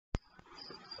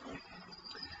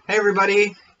Hey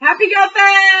everybody! Happy Go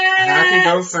Fest! Happy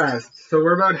Go Fest! So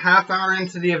we're about half hour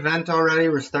into the event already.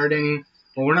 We're starting,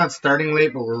 well, we're not starting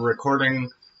late, but we're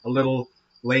recording a little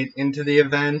late into the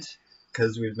event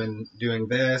because we've been doing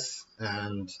this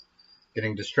and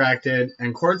getting distracted.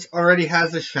 And Quartz already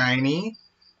has a shiny.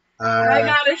 I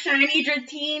got a shiny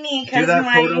Dratini. Do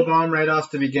that photo bomb right off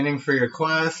the beginning for your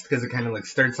quest because it kind of like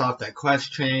starts off that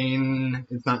quest chain.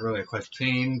 It's not really a quest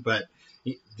chain, but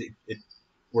it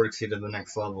works you to the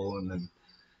next level, and then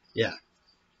yeah.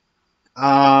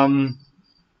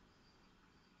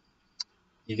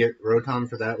 You get Rotom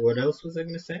for that. What else was I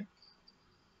gonna say?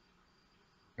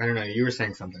 I don't know. You were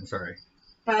saying something. Sorry.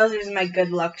 Bowser's my good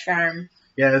luck charm.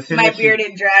 Yeah, My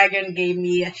bearded dragon gave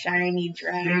me a shiny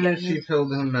dragon. As soon as she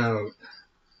filled him out.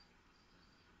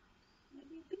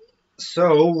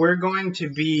 So we're going to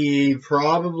be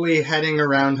probably heading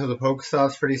around to the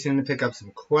Pokestops pretty soon to pick up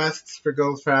some quests for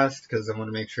Go Fest because I want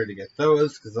to make sure to get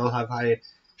those because they'll have high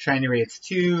shiny rates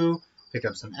too. Pick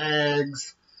up some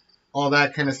eggs, all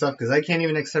that kind of stuff because I can't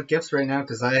even accept gifts right now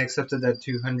because I accepted that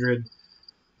 200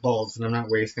 balls and I'm not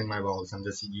wasting my balls. I'm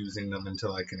just using them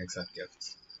until I can accept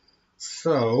gifts.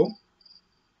 So,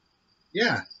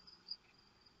 yeah.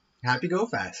 Happy Go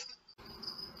Fest.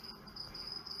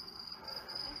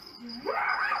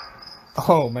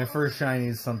 Oh, my first shiny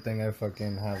is something I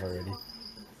fucking have already.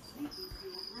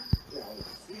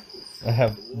 I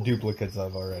have duplicates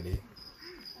of already.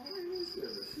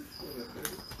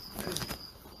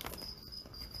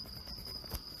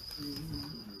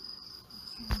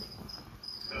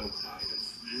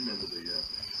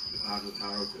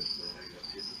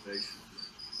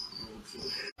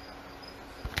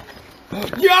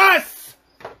 Yes!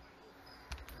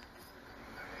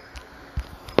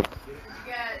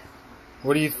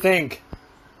 What do you think?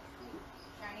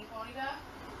 Shiny Ponyta?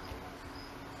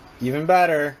 Even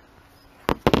better.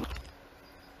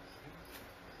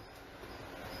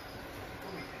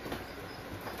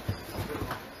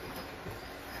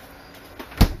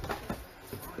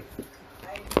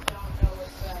 I don't know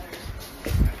what's better.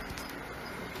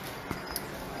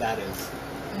 That is.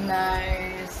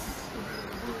 Nice.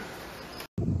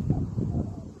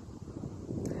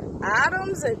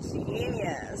 Adam's a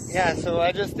genius. Yeah, so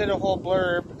I just did a whole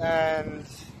blurb and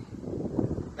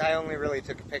I only really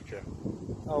took a picture.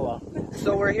 Oh well.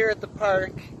 So we're here at the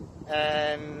park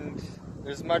and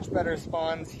there's much better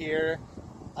spawns here.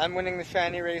 I'm winning the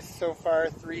shiny race so far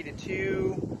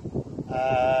 3-2.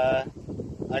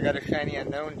 I got a shiny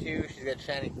Unown too. She's got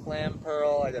shiny Clam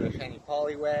Pearl. I got a shiny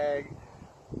Poliwag.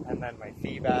 And then my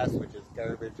Feebas, which is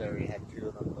garbage. I already had 2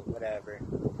 of them, but whatever.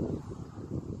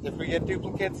 If we get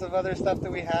duplicates of other stuff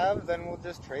that we have, then we'll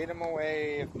just trade them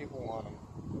away if people want them.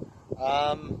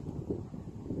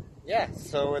 Yeah,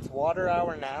 so it's water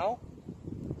hour now,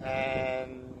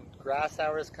 and grass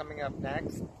hour is coming up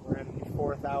next. We're in the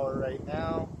 4th hour right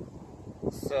now,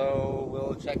 so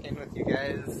we'll check in with you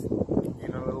guys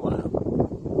in a little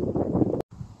while.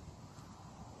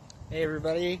 Hey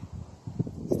everybody,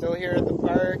 still here at the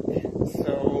park,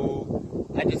 so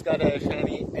I just got a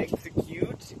shiny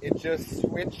Execute. It just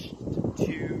switched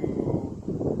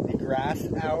to the grass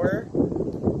hour.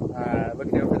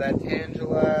 Looking out for that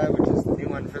Tangela, which is the new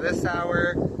one for this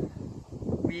hour.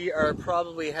 We are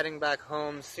probably heading back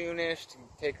home soonish to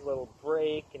take a little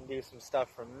break and do some stuff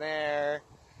from there.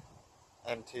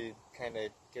 And to kind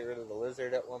of get rid of the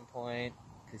lizard at one point,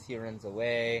 because he runs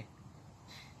away.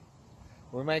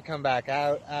 We might come back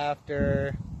out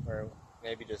after, or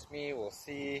maybe just me, we'll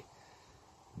see.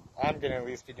 I'm going to at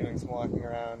least be doing some walking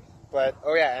around. But,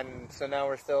 oh yeah, and so now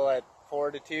we're still at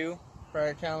 4-2 for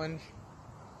our challenge.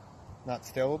 Not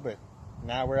still, but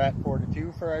now we're at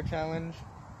 4-2 for our challenge.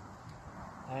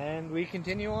 And we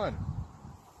continue on.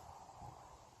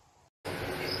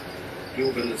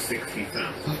 Your bill is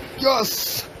 60,000.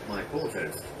 Yes! My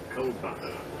portest, cold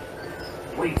butter.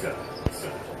 Waiter,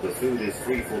 sir, the food is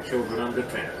free for children under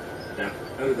 10.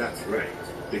 Oh, that's great,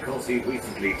 because he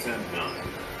recently turned 9.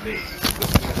 Me, the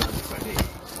 20,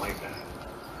 my dad.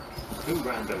 Who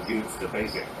random dudes to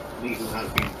bacon? Me who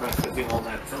has been practicing on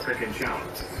that topic in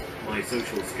showers. My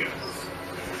social skills.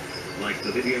 Like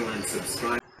the video and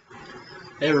subscribe.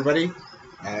 Hey everybody,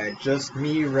 just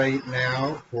me right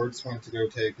now. Quartz went to go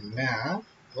take a nap,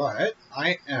 but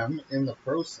I am in the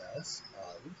process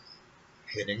of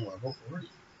hitting level 40.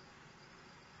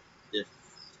 If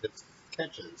it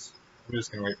catches, I'm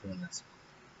just going to wait for the next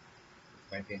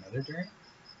one. Might be another drain?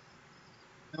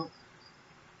 Nope.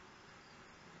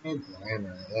 Oh,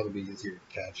 Glamour, that'll be easier to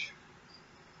catch.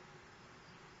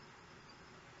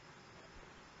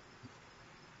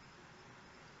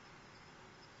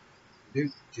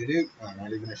 Oh,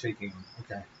 not even a shaking one.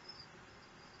 Okay.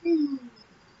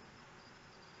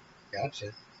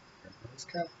 Gotcha. Let's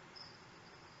go.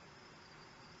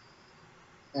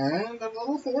 And I'm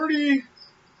level 40.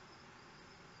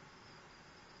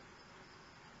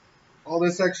 All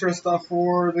this extra stuff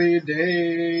for the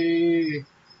day.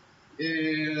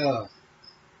 Yeah.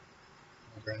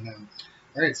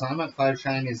 Alright, so I'm at 5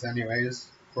 shinies anyways.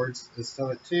 Quartz is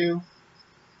still at 2.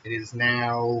 It is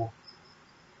now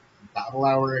battle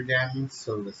hour again,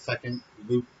 so the second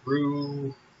loop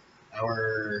through.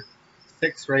 Hour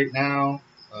 6 right now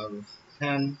of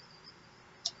 10.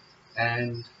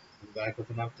 And I'm back with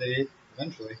an update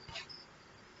eventually.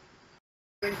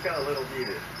 Things got a little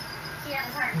heated. Yeah,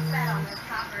 it's hard to set on this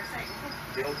copper thing.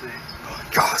 Guilty.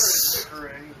 Yes!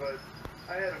 Bickering, but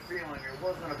I had a feeling it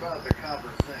wasn't about the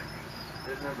copper sink.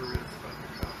 It never is about the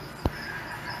copper sink.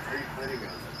 How are you planning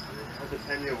on this? I mean, it has a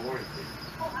 10-year warranty.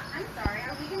 Oh, I'm sorry.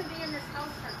 Are we going to be in this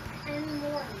house for 10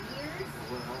 more years?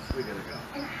 Where else are we going to go?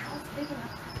 In a house big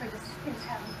enough for the second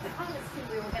time. I promised you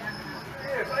we were going to have.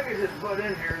 Yeah, if I could just butt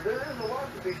in here, there is a lot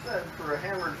to be said for a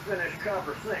hammered finished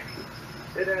copper sink.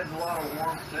 It adds a lot of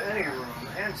warmth to any room,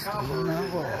 and copper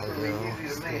is naturally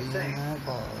easy to maintain.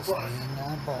 Plus,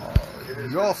 it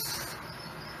is just a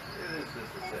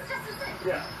sink.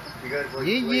 Yeah, you guys like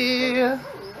Yeah.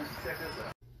 Check this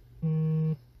out.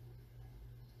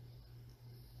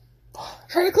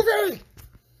 Shiny Clefairy!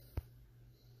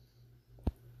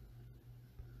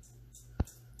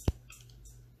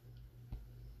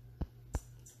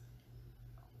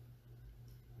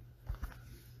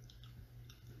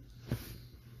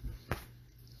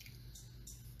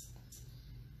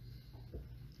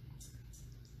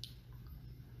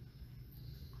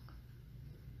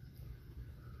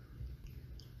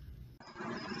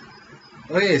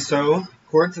 Okay, so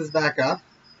Quartz is back up.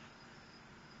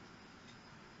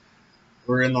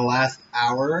 We're in the last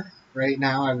hour right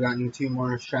now. I've gotten 2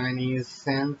 more shinies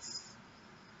since.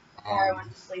 Before I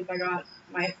went to sleep, I got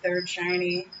my 3rd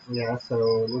shiny. Yeah,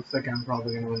 so it looks like I'm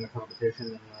probably going to win the competition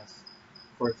unless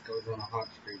Quartz goes on a hot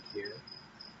streak here.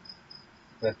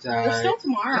 But There's still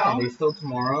tomorrow. Yeah, there's still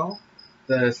tomorrow.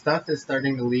 The stuff is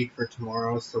starting to leak for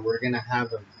tomorrow, so we're going to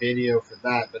have a video for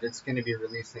that, but it's going to be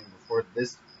releasing before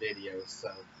this video, so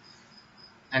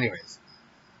anyways.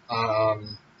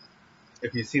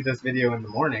 If you see this video in the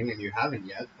morning and you haven't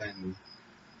yet, then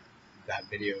that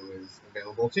video is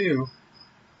available too.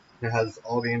 It has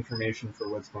all the information for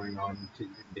what's going on to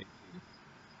day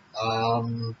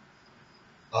 2.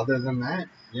 Other than that,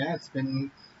 yeah, it's been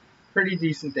a pretty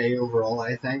decent day overall,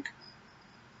 I think.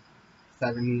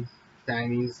 7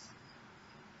 shinies.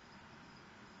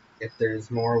 If there's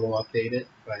more, we'll update it,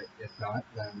 but if not,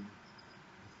 then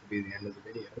this will be the end of the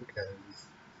video, because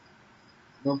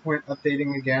no point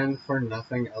updating again for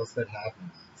nothing else that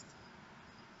happens.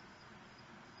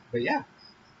 But yeah,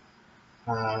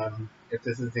 if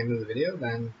this is the end of the video,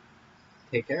 then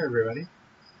take care, everybody.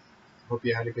 Hope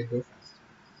you had a good Go Fest.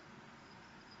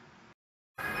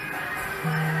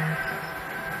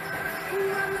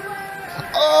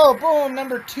 Oh, boom!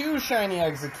 Number 2 shiny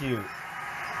execute.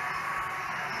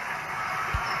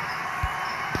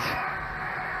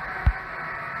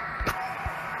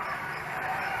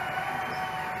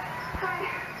 Hi,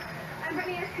 I'm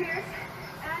Brittany Pierce,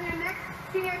 and I'm your next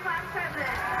senior class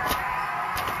president.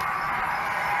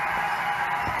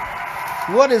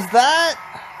 What is that?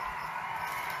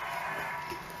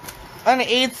 An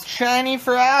 8th shiny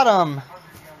for Adam.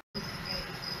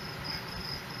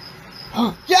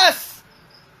 Yes!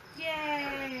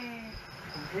 Yay!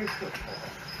 What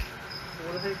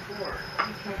are they for?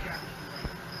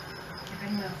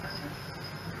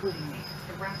 Including me.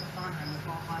 The wrath of Sondheim will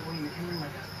fall by William McKinley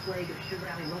like a plague of Sugar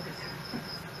Valley locusts.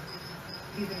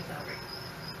 He's gonna celebrate.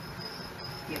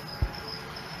 Yep.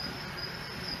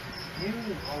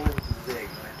 You always zig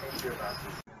when I think you're about to.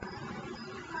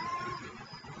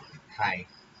 Hi.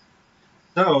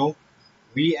 So,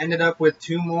 we ended up with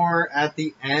 2 more at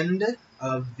the end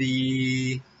of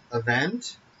the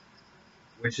event,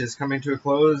 which is coming to a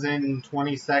close in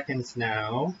 20 seconds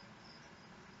now.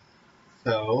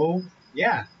 So,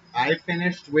 yeah, I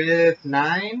finished with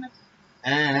 9,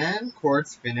 and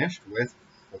Quartz finished with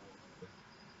 4.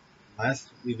 Unless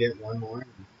we get one more in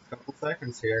a couple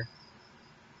seconds here.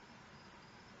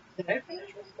 Did I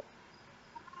finish with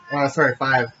 4? Oh, sorry,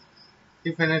 5.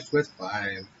 He finished with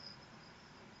 5.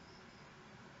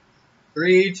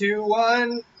 3, 2,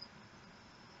 1.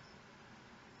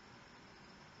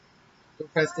 The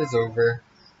fest is over.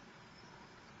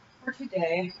 For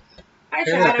today. Hi,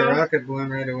 Hey, look, a Shadow. rocket blew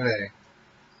him right away.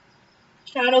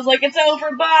 Shadow's like, it's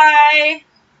over, bye!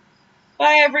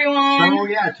 Bye, everyone! So,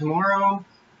 yeah, tomorrow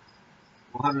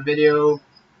we'll have a video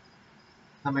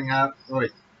coming up. Oh,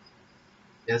 wait,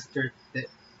 yesterday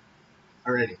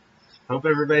already. Hope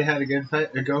everybody had a good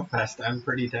go fest. I'm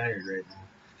pretty tired right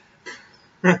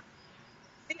now.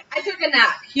 I took a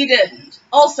nap. He didn't.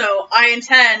 Also, I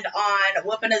intend on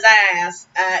whooping his ass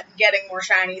at getting more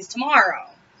shinies tomorrow.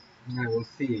 Yeah, we'll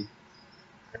see.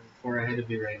 I'm 4 ahead of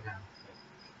you right now.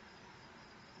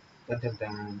 Dun, dun,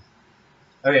 dun.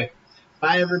 Okay.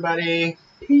 Bye, everybody.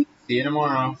 See you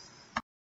tomorrow.